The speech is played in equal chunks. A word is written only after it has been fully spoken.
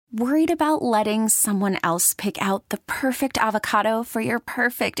Worried about letting someone else pick out the perfect avocado for your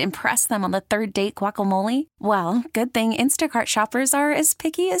perfect impress them on the third date guacamole? Well, good thing Instacart shoppers are as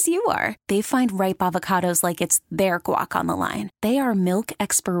picky as you are. They find ripe avocados like it's their guac on the line. They are milk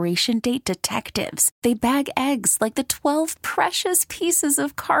expiration date detectives. They bag eggs like the 12 precious pieces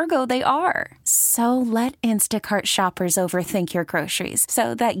of cargo they are. So let Instacart shoppers overthink your groceries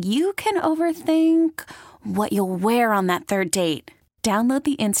so that you can overthink what you'll wear on that third date. Download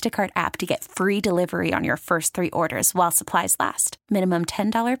the Instacart app to get free delivery on your first 3 orders while supplies last. Minimum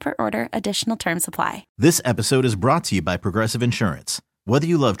 $10 per order. Additional terms apply. This episode is brought to you by Progressive Insurance. Whether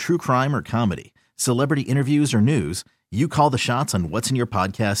you love true crime or comedy, celebrity interviews or news, you call the shots on what's in your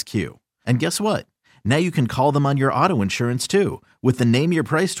podcast queue. And guess what? Now you can call them on your auto insurance too with the Name Your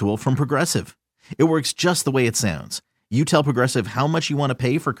Price tool from Progressive. It works just the way it sounds. You tell Progressive how much you want to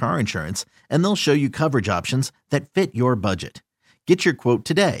pay for car insurance, and they'll show you coverage options that fit your budget. Get your quote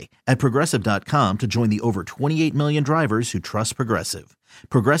today at Progressive.com to join the over 28 million drivers who trust Progressive.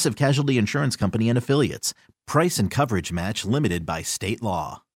 Progressive Casualty Insurance Company and Affiliates. Price and coverage match limited by state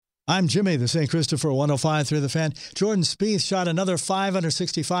law. I'm Jimmy, the St. Christopher 105 through the fan. Jordan Spieth shot another 5 under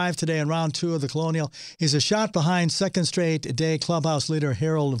 65 today in round 2 of the Colonial. He's a shot behind second straight day clubhouse leader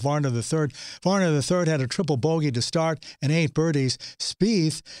Harold Varner III. Varner III had a triple bogey to start and 8 birdies.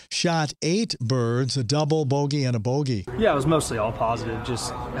 Spieth shot 8 birds, a double, bogey, and a bogey. Yeah, it was mostly all positive.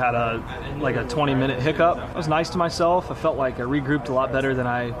 Just had a 20-minute hiccup. I was nice to myself. I felt like I regrouped a lot better than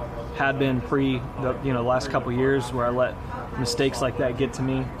I had been the last couple years where I let mistakes like that get to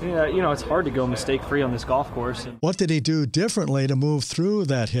me. Yeah, it's hard to go mistake-free on this golf course. What did he do differently to move through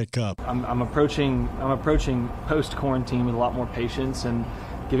that hiccup? I'm approaching post-quarantine with a lot more patience and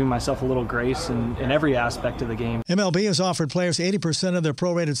giving myself a little grace in every aspect of the game. MLB has offered players 80% of their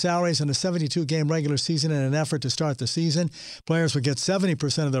prorated salaries in a 72-game regular season in an effort to start the season. Players would get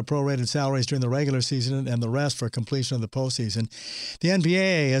 70% of their prorated salaries during the regular season and the rest for completion of the postseason. The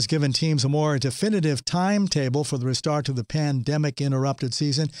NBA has given teams a more definitive timetable for the restart of the pandemic-interrupted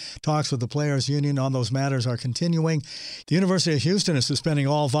season. Talks with the Players Union on those matters are continuing. The University of Houston is suspending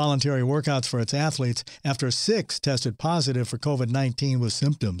all voluntary workouts for its athletes after 6 tested positive for COVID-19 with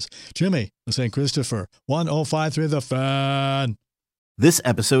symptoms. Jimmy, the St. Christopher, 105.3 The Fan. This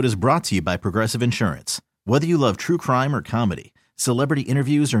episode is brought to you by Progressive Insurance. Whether you love true crime or comedy, celebrity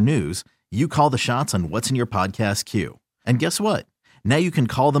interviews or news, you call the shots on what's in your podcast queue. And guess what? Now you can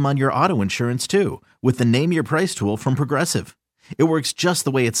call them on your auto insurance too with the Name Your Price tool from Progressive. It works just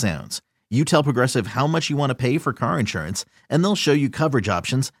the way it sounds. You tell Progressive how much you want to pay for car insurance, and they'll show you coverage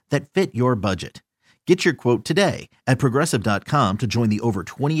options that fit your budget. Get your quote today at Progressive.com to join the over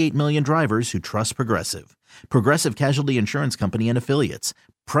 28 million drivers who trust Progressive. Progressive Casualty Insurance Company and Affiliates.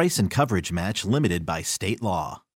 Price and coverage match limited by state law.